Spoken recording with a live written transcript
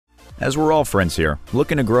As we're all friends here,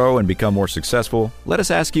 looking to grow and become more successful, let us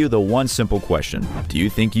ask you the one simple question. Do you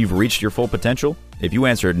think you've reached your full potential? If you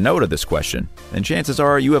answered no to this question, then chances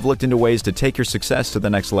are you have looked into ways to take your success to the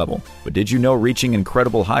next level. But did you know reaching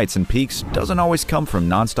incredible heights and peaks doesn't always come from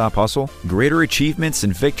nonstop hustle? Greater achievements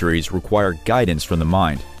and victories require guidance from the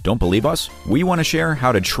mind. Don't believe us? We want to share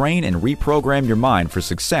how to train and reprogram your mind for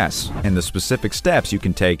success and the specific steps you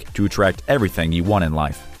can take to attract everything you want in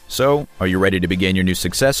life. So, are you ready to begin your new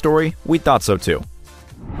success story? We thought so too.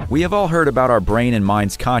 We have all heard about our brain and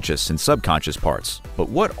mind's conscious and subconscious parts, but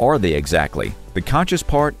what are they exactly? The conscious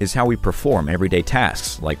part is how we perform everyday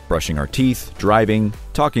tasks like brushing our teeth, driving,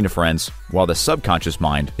 talking to friends, while the subconscious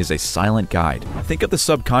mind is a silent guide. Think of the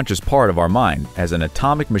subconscious part of our mind as an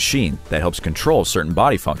atomic machine that helps control certain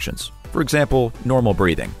body functions. For example, normal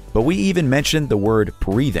breathing. But we even mentioned the word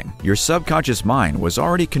breathing. Your subconscious mind was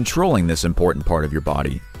already controlling this important part of your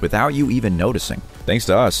body without you even noticing. Thanks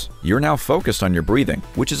to us, you're now focused on your breathing,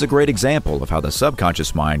 which is a great example of how the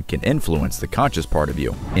subconscious mind can influence the conscious part of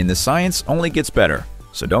you. And the science only gets better,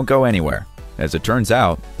 so don't go anywhere. As it turns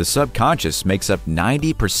out, the subconscious makes up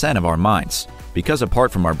 90% of our minds. Because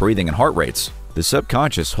apart from our breathing and heart rates, the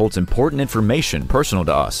subconscious holds important information personal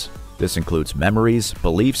to us. This includes memories,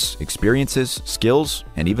 beliefs, experiences, skills,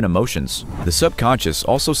 and even emotions. The subconscious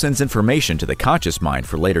also sends information to the conscious mind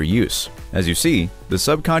for later use. As you see, the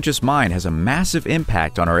subconscious mind has a massive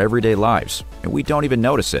impact on our everyday lives, and we don't even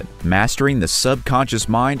notice it. Mastering the subconscious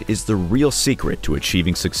mind is the real secret to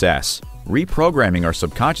achieving success. Reprogramming our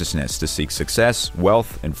subconsciousness to seek success,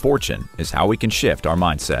 wealth, and fortune is how we can shift our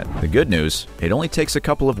mindset. The good news, it only takes a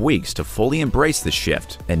couple of weeks to fully embrace this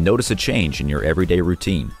shift and notice a change in your everyday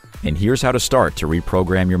routine. And here's how to start to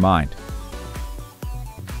reprogram your mind.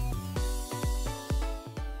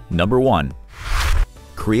 Number 1.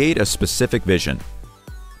 Create a specific vision.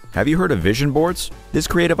 Have you heard of vision boards? This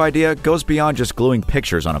creative idea goes beyond just gluing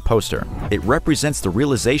pictures on a poster. It represents the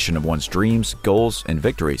realization of one's dreams, goals, and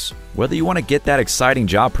victories. Whether you want to get that exciting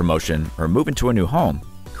job promotion or move into a new home,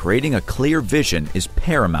 creating a clear vision is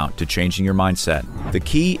paramount to changing your mindset. The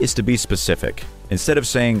key is to be specific. Instead of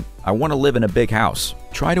saying, I want to live in a big house,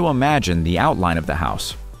 try to imagine the outline of the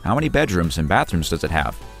house. How many bedrooms and bathrooms does it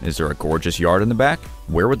have? Is there a gorgeous yard in the back?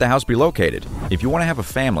 Where would the house be located? If you want to have a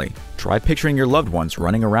family, try picturing your loved ones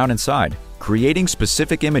running around inside. Creating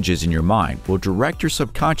specific images in your mind will direct your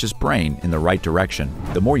subconscious brain in the right direction.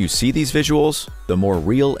 The more you see these visuals, the more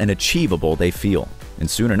real and achievable they feel. And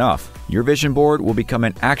soon enough, your vision board will become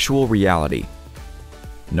an actual reality.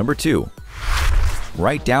 Number 2.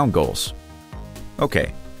 Write down goals.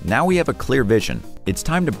 Okay, now we have a clear vision. It's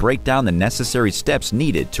time to break down the necessary steps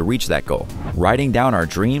needed to reach that goal. Writing down our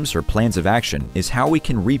dreams or plans of action is how we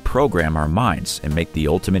can reprogram our minds and make the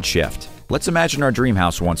ultimate shift. Let's imagine our dream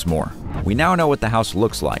house once more. We now know what the house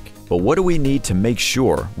looks like, but what do we need to make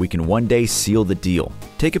sure we can one day seal the deal?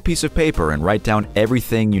 Take a piece of paper and write down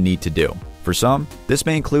everything you need to do. For some, this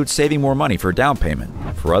may include saving more money for a down payment.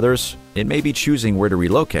 For others, it may be choosing where to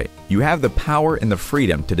relocate. You have the power and the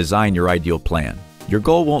freedom to design your ideal plan. Your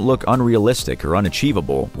goal won't look unrealistic or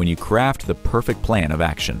unachievable when you craft the perfect plan of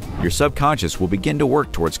action. Your subconscious will begin to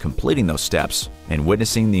work towards completing those steps and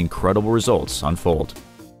witnessing the incredible results unfold.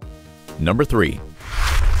 Number 3.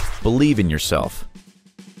 Believe in yourself.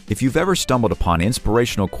 If you've ever stumbled upon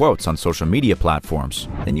inspirational quotes on social media platforms,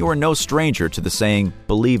 then you are no stranger to the saying,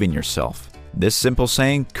 believe in yourself. This simple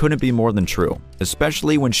saying couldn't be more than true,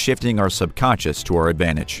 especially when shifting our subconscious to our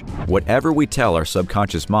advantage. Whatever we tell our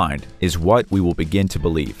subconscious mind is what we will begin to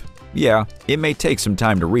believe. Yeah, it may take some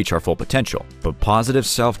time to reach our full potential, but positive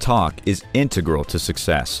self-talk is integral to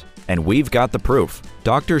success. And we've got the proof.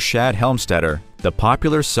 Dr. Shad Helmstetter, the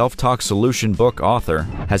popular self-talk solution book author,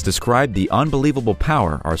 has described the unbelievable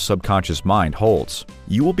power our subconscious mind holds.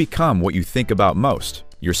 You will become what you think about most.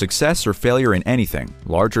 Your success or failure in anything,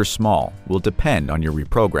 large or small, will depend on your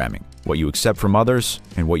reprogramming, what you accept from others,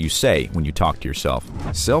 and what you say when you talk to yourself.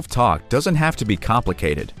 Self-talk doesn't have to be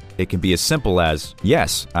complicated. It can be as simple as,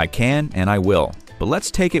 yes, I can and I will. But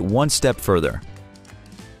let's take it one step further.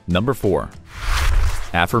 Number 4.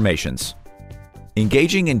 Affirmations.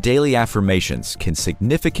 Engaging in daily affirmations can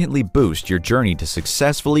significantly boost your journey to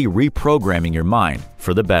successfully reprogramming your mind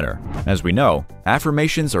for the better. As we know,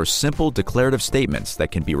 affirmations are simple declarative statements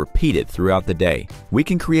that can be repeated throughout the day. We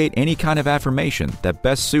can create any kind of affirmation that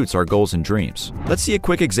best suits our goals and dreams. Let's see a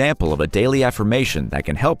quick example of a daily affirmation that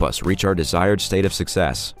can help us reach our desired state of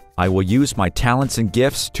success. I will use my talents and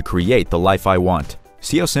gifts to create the life I want.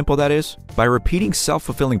 See how simple that is? By repeating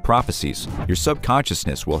self-fulfilling prophecies, your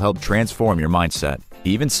subconsciousness will help transform your mindset.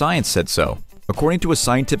 Even science said so. According to a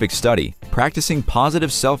scientific study, practicing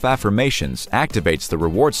positive self-affirmations activates the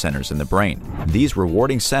reward centers in the brain. These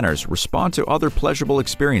rewarding centers respond to other pleasurable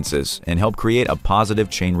experiences and help create a positive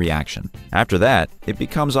chain reaction. After that, it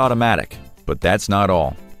becomes automatic. But that's not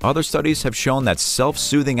all. Other studies have shown that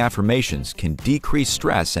self-soothing affirmations can decrease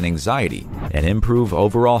stress and anxiety and improve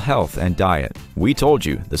overall health and diet. We told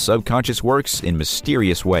you the subconscious works in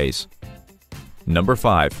mysterious ways. Number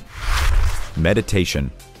 5.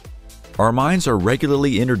 Meditation. Our minds are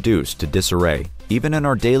regularly introduced to disarray. Even in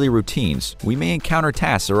our daily routines, we may encounter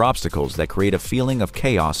tasks or obstacles that create a feeling of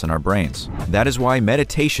chaos in our brains. That is why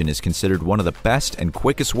meditation is considered one of the best and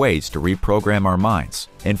quickest ways to reprogram our minds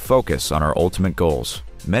and focus on our ultimate goals.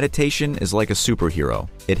 Meditation is like a superhero.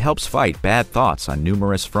 It helps fight bad thoughts on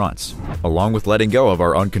numerous fronts. Along with letting go of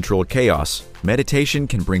our uncontrolled chaos, meditation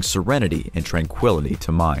can bring serenity and tranquility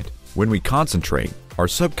to mind. When we concentrate, our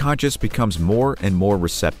subconscious becomes more and more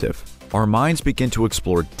receptive. Our minds begin to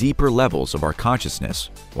explore deeper levels of our consciousness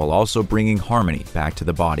while also bringing harmony back to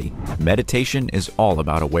the body. Meditation is all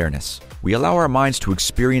about awareness. We allow our minds to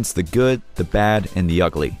experience the good, the bad, and the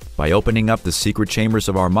ugly. By opening up the secret chambers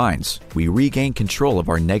of our minds, we regain control of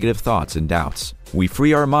our negative thoughts and doubts. We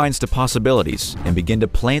free our minds to possibilities and begin to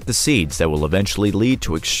plant the seeds that will eventually lead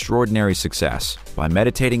to extraordinary success. By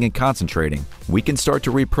meditating and concentrating, we can start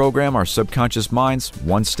to reprogram our subconscious minds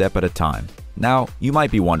one step at a time. Now, you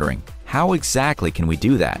might be wondering, how exactly can we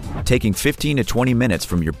do that? Taking 15 to 20 minutes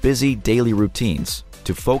from your busy daily routines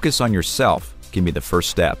to focus on yourself can be the first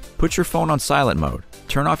step. Put your phone on silent mode,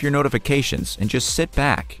 turn off your notifications, and just sit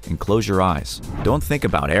back and close your eyes. Don't think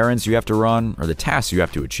about errands you have to run or the tasks you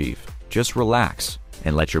have to achieve. Just relax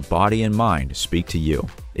and let your body and mind speak to you.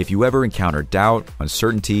 If you ever encounter doubt,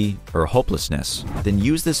 uncertainty, or hopelessness, then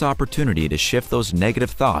use this opportunity to shift those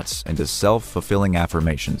negative thoughts into self-fulfilling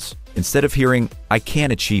affirmations. Instead of hearing, "I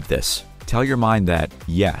can't achieve this," tell your mind that,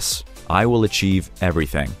 "Yes, I will achieve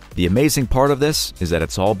everything." The amazing part of this is that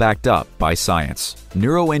it's all backed up by science.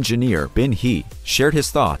 Neuroengineer Ben He shared his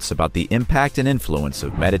thoughts about the impact and influence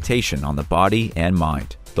of meditation on the body and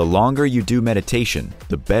mind. The longer you do meditation,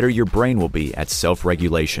 the better your brain will be at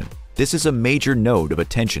self-regulation. This is a major node of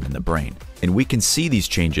attention in the brain, and we can see these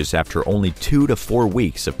changes after only 2 to 4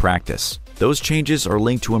 weeks of practice. Those changes are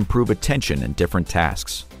linked to improve attention in different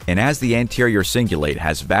tasks. And as the anterior cingulate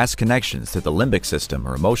has vast connections to the limbic system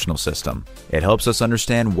or emotional system, it helps us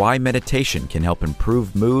understand why meditation can help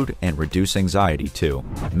improve mood and reduce anxiety too.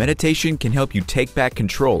 Meditation can help you take back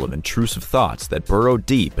control of intrusive thoughts that burrow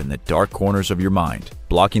deep in the dark corners of your mind,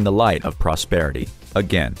 blocking the light of prosperity.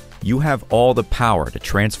 Again, you have all the power to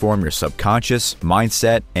transform your subconscious,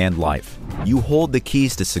 mindset, and life. You hold the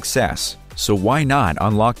keys to success. So why not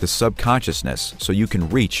unlock the subconsciousness so you can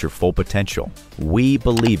reach your full potential? We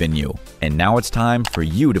believe in you, and now it's time for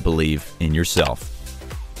you to believe in yourself.